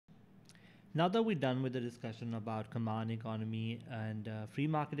Now that we're done with the discussion about command economy and free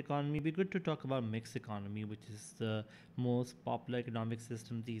market economy, we're good to talk about mixed economy, which is the most popular economic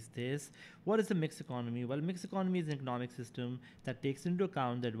system these days. What is the mixed economy? Well, mixed economy is an economic system that takes into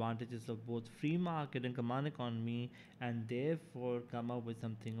account the advantages of both free market and command economy, and therefore come up with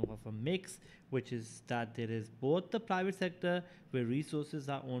something of a mix, which is that there is both the private sector where resources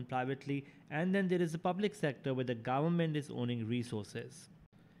are owned privately, and then there is the public sector where the government is owning resources.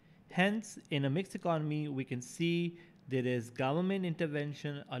 Hence, in a mixed economy, we can see there is government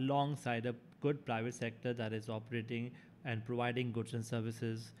intervention alongside a good private sector that is operating and providing goods and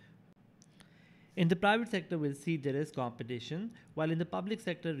services. In the private sector, we'll see there is competition, while in the public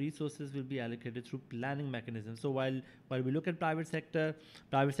sector, resources will be allocated through planning mechanisms. So while we look at private sector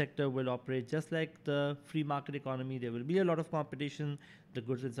will operate just like the free market economy. There will be a lot of competition. The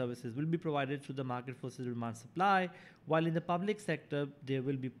goods and services will be provided through the market forces of demand supply. While in the public sector, there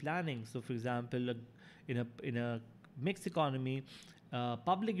will be planning. So, for example, in a mixed economy,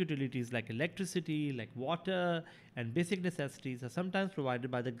 public utilities like electricity, like water, and basic necessities are sometimes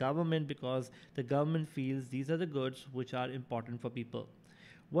provided by the government because the government feels these are the goods which are important for people.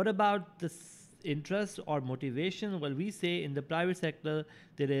 What about the interest or motivation? Well, we say in the private sector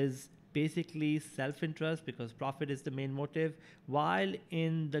there is basically self-interest because profit is the main motive, while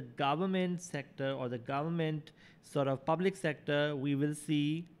in the government sector or the government sort of public sector, we will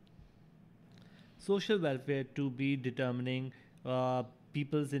see social welfare to be determining uh,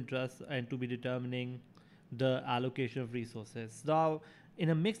 people's interests and to be determining the allocation of resources. Now, in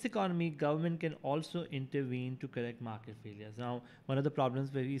a mixed economy, government can also intervene to correct market failures. Now, one of the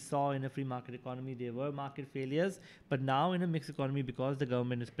problems where we saw in a free market economy, there were market failures, but now in a mixed economy, because the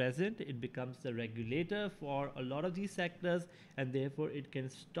government is present, it becomes the regulator for a lot of these sectors, and therefore it can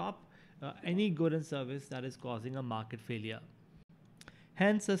stop any good and service that is causing a market failure.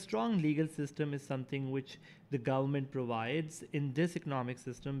 Hence, a strong legal system is something which the government provides in this economic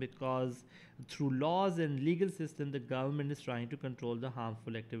system because through laws and legal system, the government is trying to control the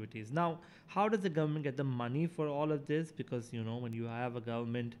harmful activities. Now, how does the government get the money for all of this? Because, when you have a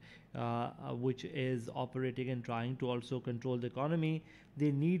government which is operating and trying to also control the economy, they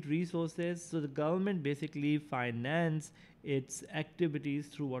need resources. So the government basically finance its activities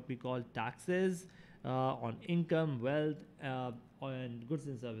through what we call taxes on income, wealth, and goods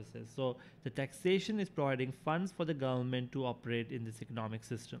and services. So the taxation is providing funds for the government to operate in this economic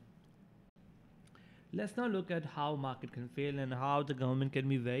system. Let's now look at how market can fail and how the government can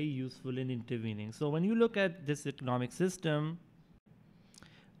be very useful in intervening. So when you look at this economic system,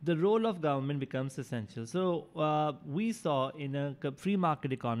 the role of government becomes essential. So we saw in a free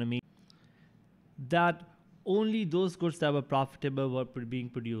market economy that only those goods that were profitable were being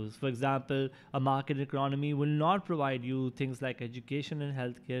produced. For example, a market economy will not provide you things like education and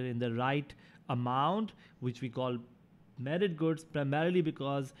healthcare in the right amount, which we call merit goods, primarily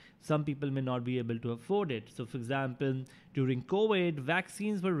because some people may not be able to afford it. So, for example, during COVID,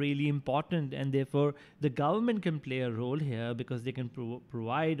 vaccines were really important, and therefore the government can play a role here because they can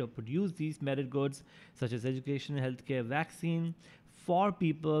provide or produce these merit goods such as education, healthcare, vaccine for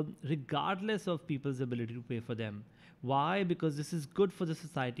people regardless of people's ability to pay for them. Why? Because this is good for the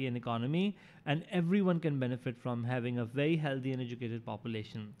society and economy, and everyone can benefit from having a very healthy and educated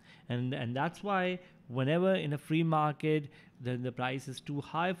population. And that's why whenever in a free market the price is too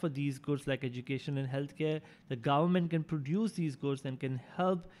high for these goods like education and healthcare, the government can produce these goods and can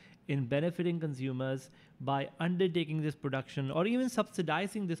help in benefiting consumers by undertaking this production or even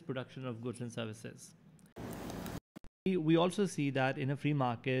subsidizing this production of goods and services. We also see that in a free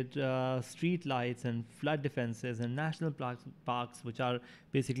market, street lights and flood defenses and national parks, which are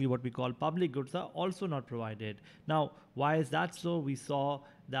basically what we call public goods, are also not provided. Now, why is that so? We saw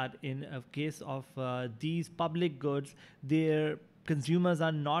that in a case of these public goods, their consumers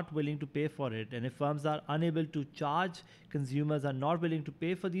are not willing to pay for it, and if firms are unable to charge, consumers are not willing to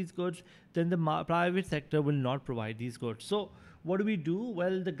pay for these goods, then the private sector will not provide these goods. So what do we do?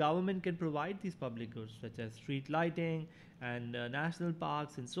 Well, the government can provide these public goods such as street lighting and national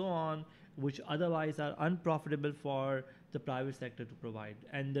parks and so on, which otherwise are unprofitable for the private sector to provide.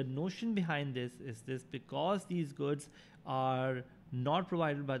 And the notion behind this is this: because these goods are not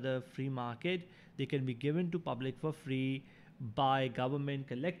provided by the free market, they can be given to public for free by government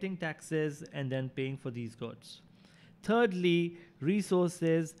collecting taxes and then paying for these goods. Thirdly,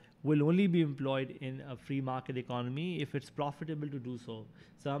 resources will only be employed in a free market economy if it's profitable to do so.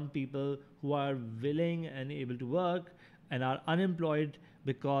 Some people who are willing and able to work and are unemployed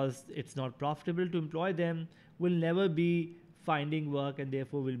because it's not profitable to employ them will never be finding work and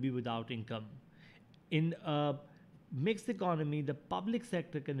therefore will be without income. In a mixed economy, the public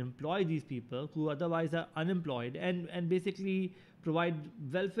sector can employ these people who otherwise are unemployed, and basically provide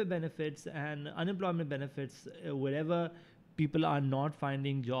welfare benefits and unemployment benefits wherever people are not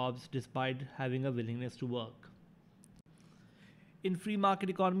finding jobs despite having a willingness to work. In free market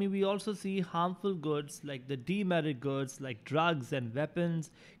economy, we also see harmful goods like the demerit goods like drugs and weapons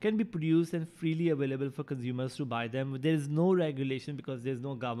can be produced and freely available for consumers to buy them. There is no regulation because there is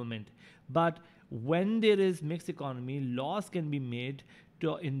no government. But when there is mixed economy, laws can be made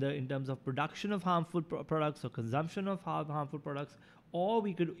in terms of production of harmful products or consumption of harmful products, or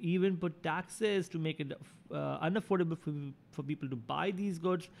we could even put taxes to make it unaffordable for people to buy these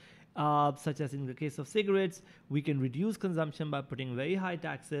goods. Such as in the case of cigarettes, we can reduce consumption by putting very high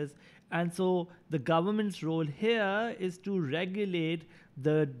taxes. And so the government's role here is to regulate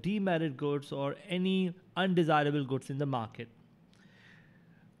the demerit goods or any undesirable goods in the market.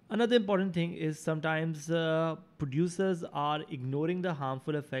 Another important thing is sometimes producers are ignoring the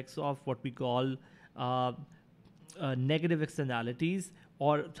harmful effects of what we call negative externalities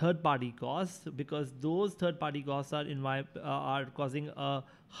or third-party costs, because those third-party costs are causing a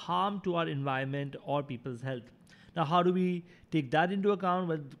harm to our environment or people's health. Now, how do we take that into account?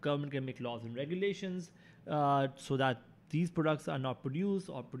 Well, the government can make laws and regulations so that these products are not produced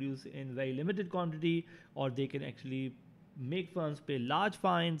or produced in very limited quantity, or they can actually make firms pay large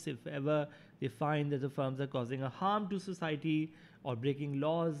fines if ever they find that the firms are causing a harm to society or breaking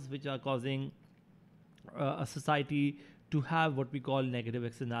laws which are causing a society to have what we call negative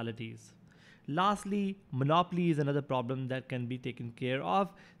externalities. Lastly, monopoly is another problem that can be taken care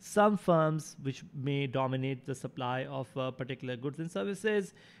of. Some firms which may dominate the supply of particular goods and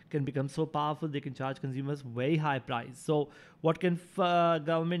services can become so powerful they can charge consumers very high price. So what can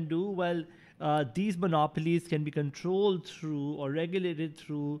government do? Well, these monopolies can be controlled through or regulated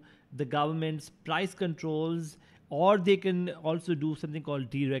through the government's price controls, or they can also do something called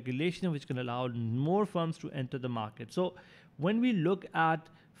deregulation, which can allow more firms to enter the market. So when we look at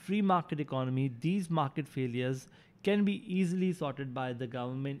free market economy, these market failures can be easily sorted by the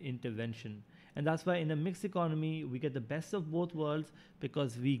government intervention. And that's why in a mixed economy, we get the best of both worlds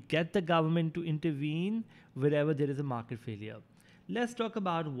because we get the government to intervene wherever there is a market failure. Let's talk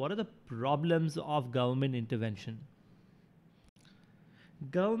about what are the problems of government intervention.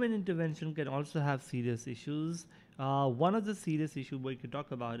 Government intervention can also have serious issues. One of the serious issues we can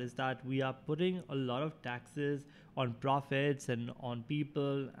talk about is that we are putting a lot of taxes on profits and on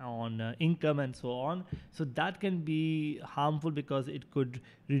people, on income and so on. So that can be harmful because it could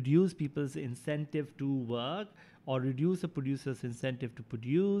reduce people's incentive to work or reduce a producer's incentive to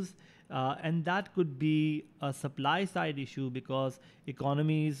produce. And that could be a supply side issue because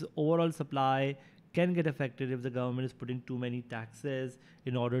economy's overall supply can get affected if the government is putting too many taxes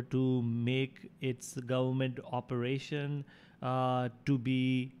in order to make its government operation to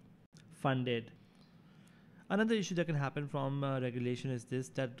be funded. Another issue that can happen from regulation is this,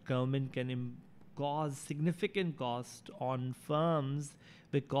 that government can cause significant cost on firms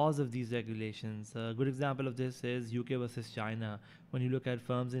because of these regulations. A good example of this is UK versus China. When you look at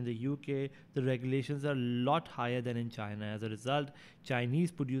firms in the UK, the regulations are a lot higher than in China. As a result,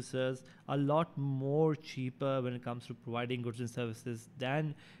 Chinese producers are a lot more cheaper when it comes to providing goods and services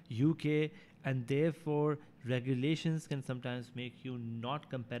than UK, and therefore regulations can sometimes make you not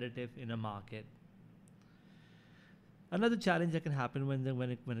competitive in a market. Another challenge that can happen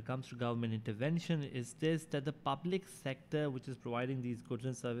when it comes to government intervention is this, that the public sector which is providing these goods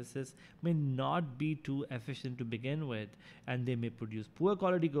and services may not be too efficient to begin with, and they may produce poor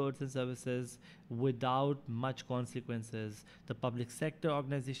quality goods and services without much consequences. The public sector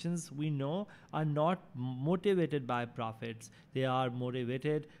organizations, we know, are not motivated by profits. They are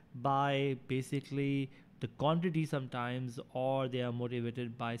motivated by basically the quantity sometimes, or they are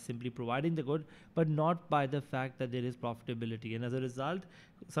motivated by simply providing the good, but not by the fact that there is profitability. And as a result,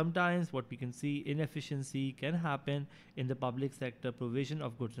 sometimes what we can see, inefficiency can happen in the public sector provision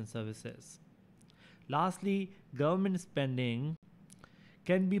of goods and services. Lastly, government spending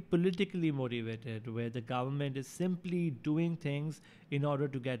can be politically motivated, where the government is simply doing things in order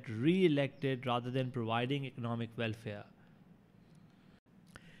to get re-elected rather than providing economic welfare.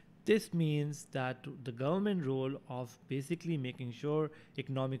 This means that the government role of basically making sure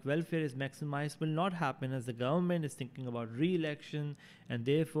economic welfare is maximized will not happen, as the government is thinking about re-election and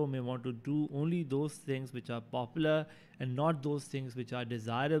therefore may want to do only those things which are popular and not those things which are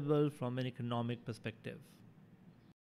desirable from an economic perspective.